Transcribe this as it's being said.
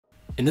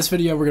In this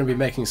video, we're going to be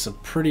making some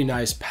pretty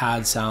nice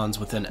pad sounds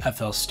within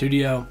FL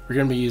Studio. We're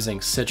going to be using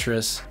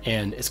Sytrus,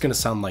 and it's going to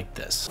sound like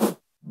this.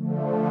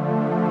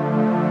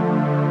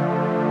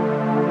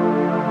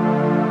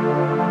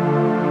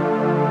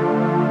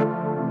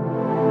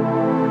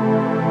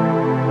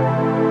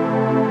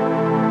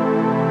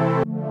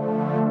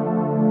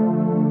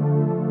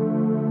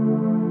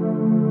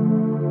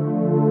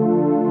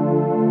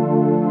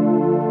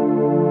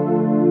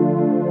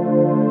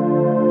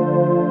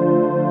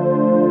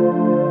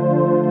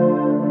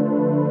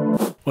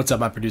 What's up,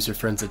 my producer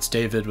friends? It's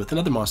David with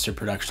another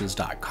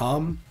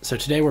monsterproductions.com. So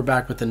today we're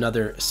back with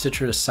another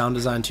Sytrus sound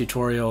design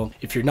tutorial.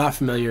 If you're not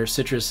familiar,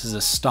 Sytrus is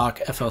a stock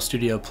FL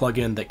Studio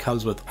plugin that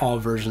comes with all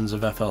versions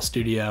of FL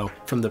Studio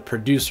from the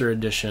producer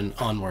edition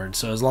onward.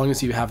 So as long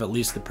as you have at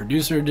least the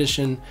producer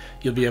edition,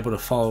 you'll be able to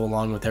follow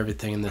along with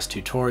everything in this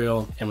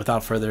tutorial. And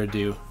without further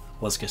ado,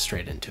 let's get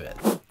straight into it.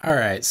 All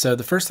right, so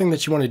the first thing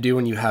that you want to do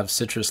when you have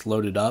Sytrus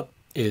loaded up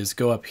is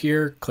go up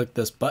here, click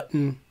this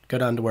button, go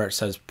down to where it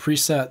says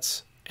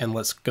presets, and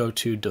let's go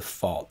to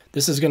default.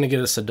 This is going to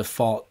get us a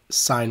default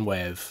sine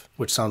wave,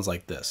 which sounds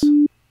like this. All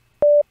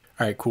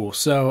right, cool.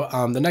 So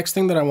the next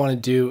thing that I want to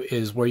do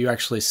is where you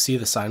actually see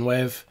the sine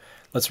wave.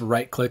 Let's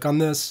right click on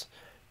this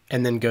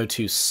and then go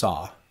to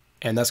saw.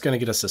 And that's going to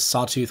get us a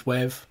sawtooth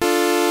wave.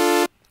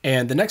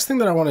 And the next thing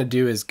that I want to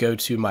do is go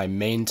to my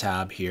main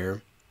tab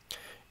here.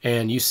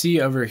 And you see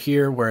over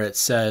here where it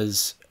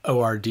says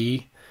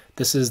ORD,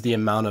 this is the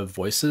amount of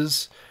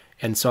voices.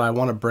 And so I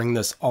want to bring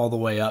this all the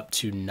way up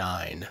to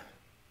 9.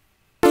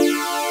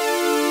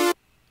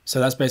 So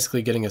that's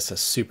basically getting us a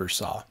super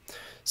saw.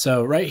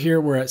 So right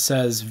here where it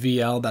says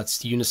VL,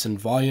 that's unison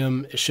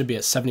volume, it should be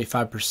at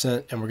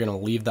 75%, and we're going to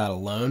leave that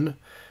alone.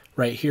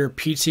 Right here,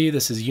 PT,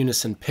 this is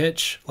unison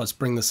pitch. Let's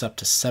bring this up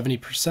to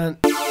 70%.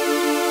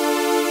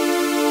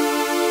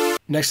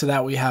 Next to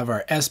that, we have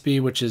our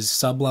SB, which is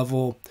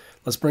sub-level.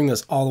 Let's bring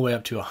this all the way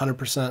up to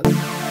 100%.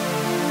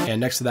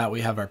 And next to that, we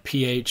have our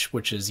PH,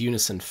 which is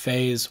unison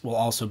phase. We'll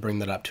also bring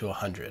that up to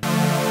 100.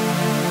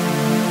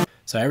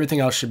 So everything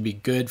else should be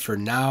good for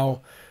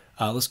now.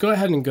 Let's go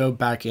ahead and go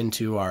back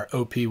into our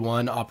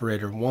OP1,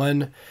 operator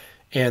 1.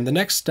 And the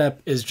next step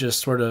is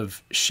just sort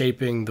of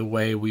shaping the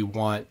way we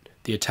want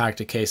the attack,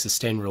 decay,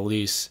 sustain,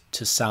 release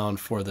to sound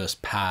for this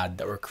pad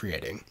that we're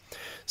creating.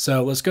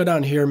 So let's go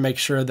down here, make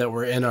sure that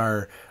we're in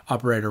our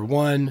operator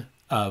 1,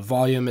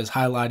 volume is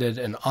highlighted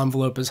and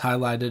envelope is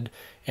highlighted,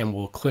 and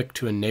we'll click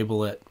to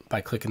enable it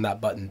by clicking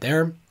that button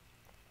there.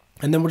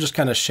 And then we'll just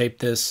kind of shape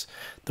this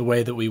the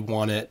way that we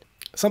want it.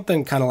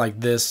 Something kind of like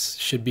this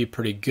should be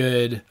pretty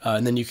good,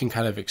 and then you can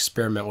kind of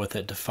experiment with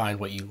it to find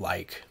what you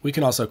like. We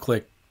can also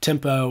click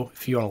tempo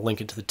if you want to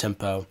link it to the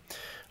tempo.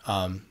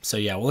 So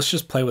yeah, well, let's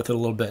just play with it a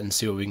little bit and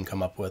see what we can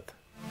come up with.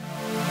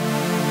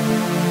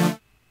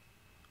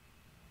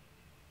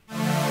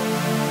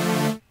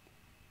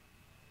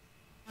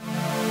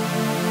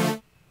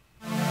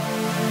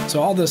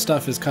 So all this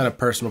stuff is kind of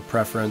personal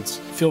preference.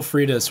 Feel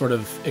free to sort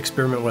of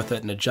experiment with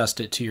it and adjust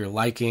it to your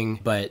liking,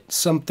 but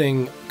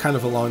something kind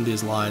of along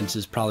these lines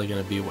is probably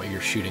going to be what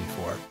you're shooting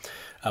for.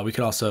 We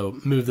could also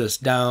move this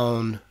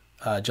down,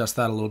 adjust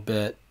that a little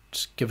bit,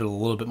 just give it a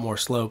little bit more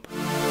slope.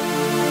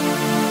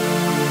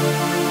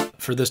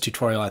 For this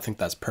tutorial, I think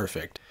that's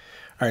perfect.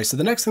 All right, so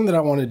the next thing that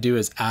I want to do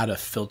is add a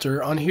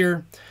filter on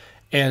here.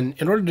 And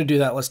in order to do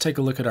that, let's take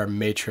a look at our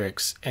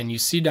matrix. And you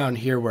see down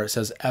here where it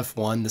says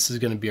F1, this is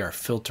going to be our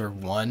filter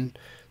 1.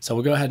 So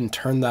we'll go ahead and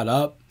turn that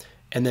up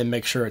and then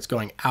make sure it's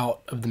going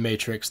out of the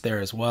matrix there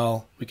as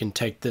well. We can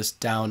take this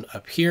down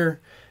up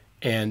here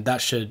and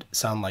that should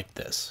sound like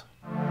this.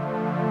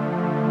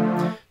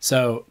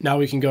 So now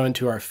we can go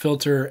into our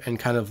filter and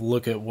kind of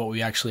look at what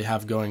we actually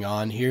have going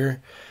on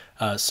here.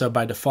 So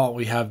by default,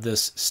 we have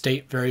this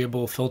state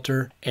variable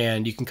filter,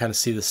 and you can kind of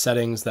see the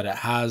settings that it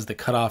has. The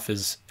cutoff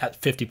is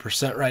at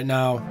 50% right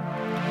now.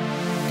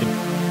 We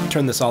can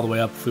turn this all the way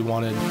up if we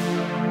wanted,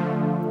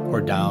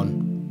 or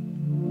down.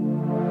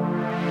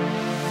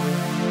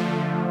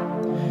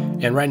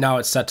 And right now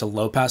it's set to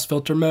low pass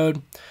filter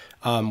mode,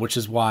 which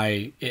is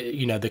why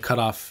the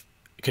cutoff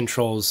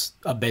controls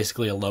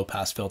basically a low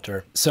pass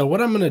filter. So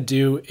what I'm going to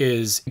do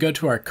is go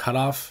to our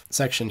cutoff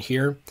section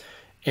here.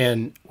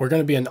 And we're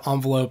going to be an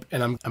envelope,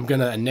 and I'm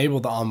going to enable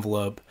the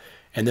envelope,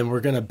 and then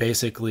we're going to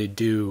basically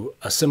do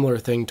a similar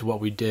thing to what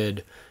we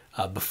did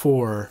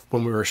before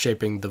when we were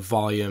shaping the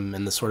volume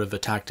and the sort of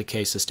attack,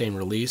 decay, sustain,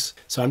 release.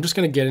 So I'm just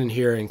going to get in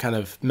here and kind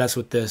of mess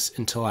with this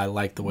until I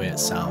like the way it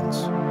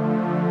sounds.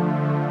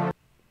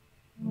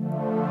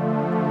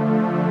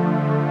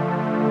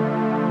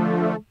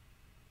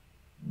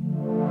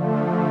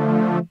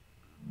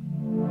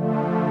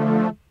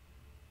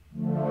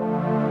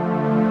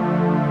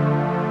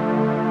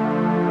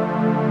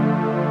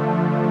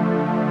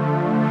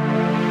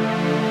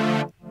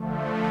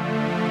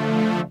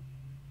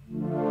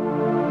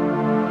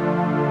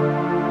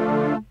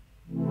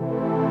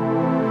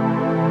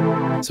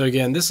 So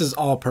again, this is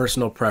all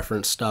personal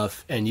preference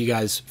stuff, and you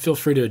guys feel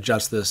free to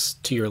adjust this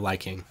to your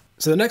liking.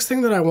 So the next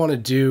thing that I want to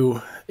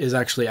do is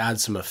actually add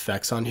some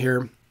effects on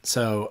here.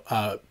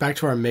 So back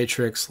to our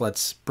matrix,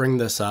 let's bring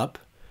this up,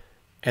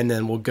 and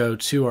then we'll go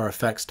to our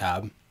effects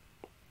tab.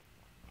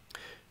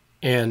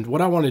 And what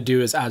I want to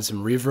do is add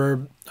some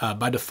reverb.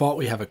 By default,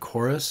 we have a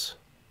chorus.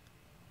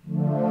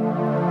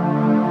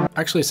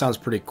 Actually, it sounds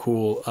pretty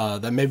cool.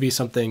 That may be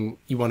something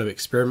you want to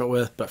experiment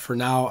with, but for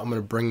now, I'm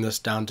going to bring this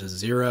down to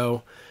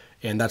 0,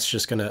 and that's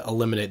just going to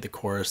eliminate the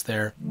chorus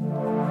there.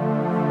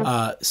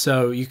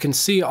 So you can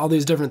see all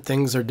these different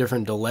things are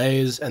different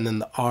delays, and then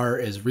the R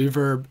is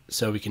reverb,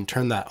 so we can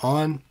turn that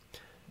on.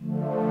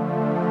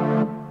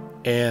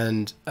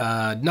 And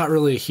not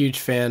really a huge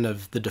fan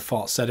of the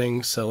default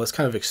settings, so let's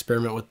kind of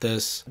experiment with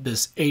this.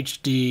 This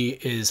HD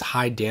is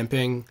high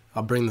damping.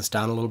 I'll bring this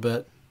down a little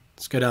bit.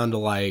 Let's go down to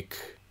like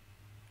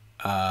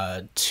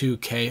 2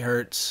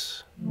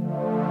 kHz.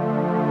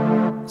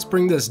 Let's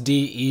bring this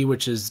DE,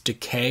 which is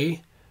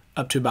decay,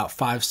 up to about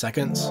 5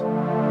 seconds.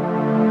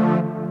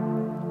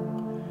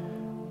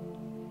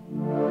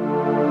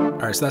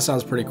 All right, so that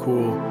sounds pretty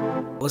cool.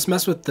 Let's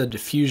mess with the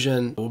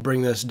diffusion. We'll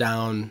bring this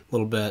down a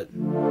little bit.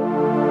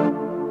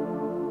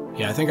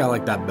 Yeah, I think I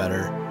like that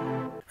better.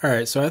 All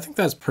right, so I think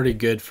that's pretty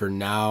good for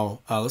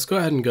now. Let's go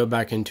ahead and go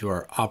back into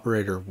our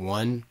operator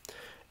 1.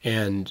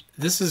 And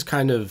this is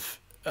kind of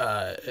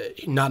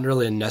not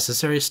really a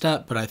necessary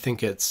step, but I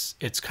think it's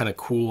kind of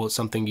cool. It's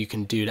something you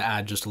can do to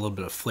add just a little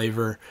bit of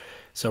flavor.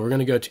 So we're going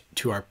to go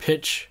to our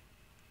pitch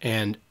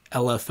and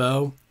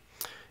LFO.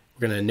 We're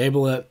going to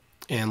enable it,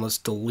 and let's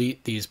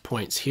delete these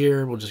points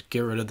here. We'll just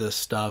get rid of this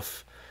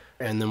stuff,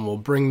 and then we'll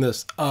bring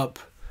this up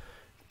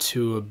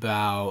to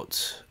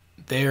about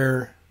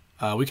there.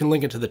 We can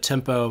link it to the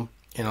tempo,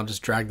 and I'll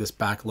just drag this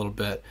back a little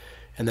bit,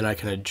 and then I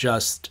can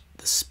adjust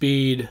the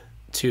speed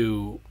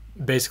to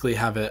basically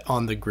have it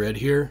on the grid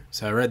here.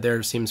 So right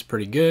there seems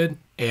pretty good,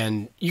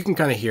 and you can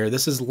kind of hear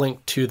this is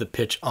linked to the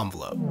pitch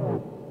envelope,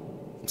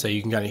 so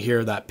you can kind of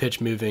hear that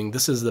pitch moving.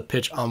 This is the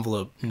pitch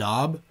envelope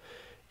knob,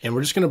 and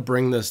we're just going to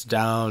bring this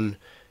down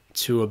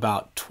to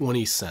about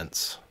 20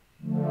 cents.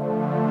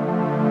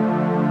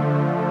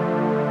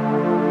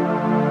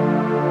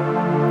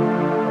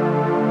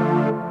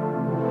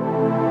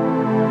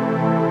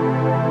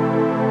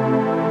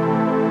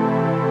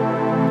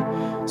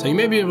 So you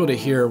may be able to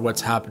hear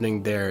what's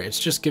happening there. It's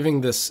just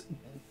giving this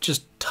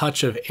just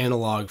touch of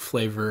analog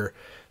flavor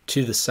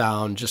to the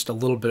sound, just a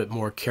little bit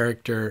more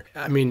character.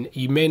 I mean,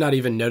 you may not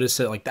even notice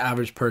it, like the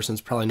average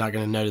person's probably not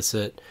going to notice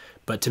it,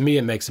 but to me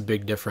it makes a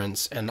big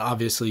difference. And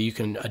obviously you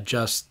can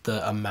adjust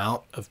the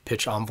amount of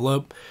pitch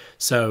envelope.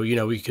 So, you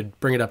know, we could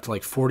bring it up to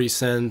like 40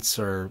 cents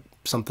or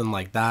something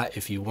like that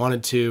if you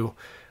wanted to.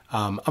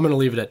 I'm going to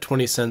leave it at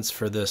 20 cents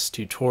for this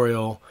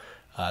tutorial.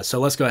 So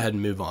let's go ahead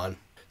and move on.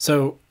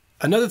 So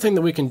another thing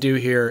that we can do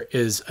here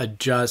is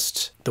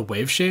adjust the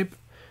wave shape.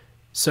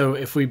 So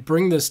if we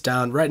bring this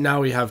down, right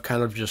now we have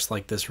kind of just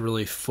like this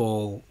really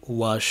full,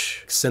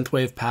 lush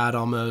synthwave pad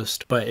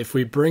almost. But if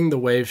we bring the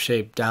wave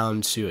shape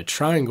down to a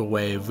triangle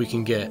wave, we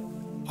can get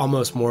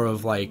almost more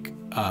of like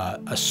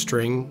a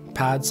string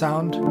pad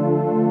sound.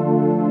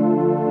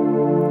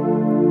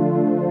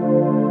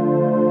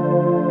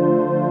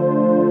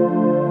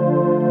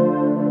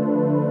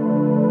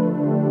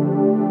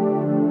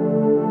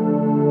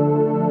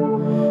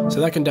 So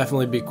that can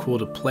definitely be cool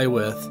to play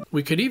with.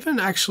 We could even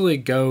actually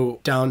go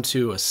down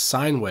to a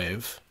sine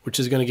wave, which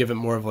is going to give it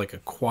more of like a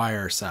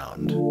choir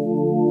sound.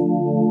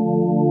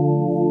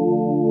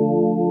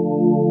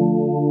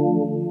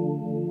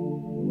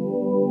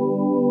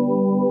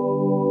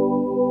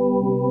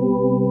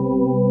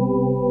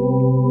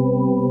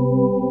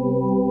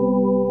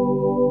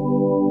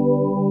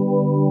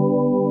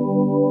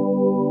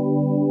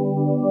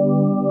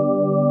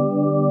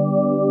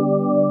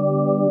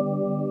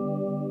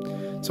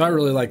 So I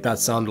really like that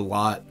sound a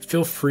lot.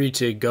 Feel free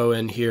to go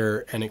in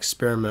here and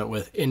experiment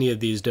with any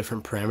of these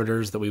different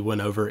parameters that we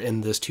went over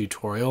in this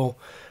tutorial.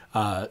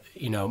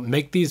 You know,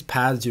 make these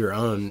pads your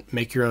own,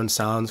 make your own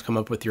sounds, come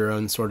up with your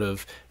own sort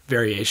of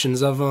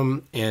variations of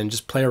them, and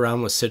just play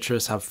around with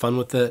Sytrus, have fun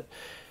with it.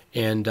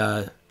 And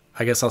I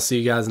guess I'll see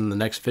you guys in the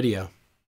next video.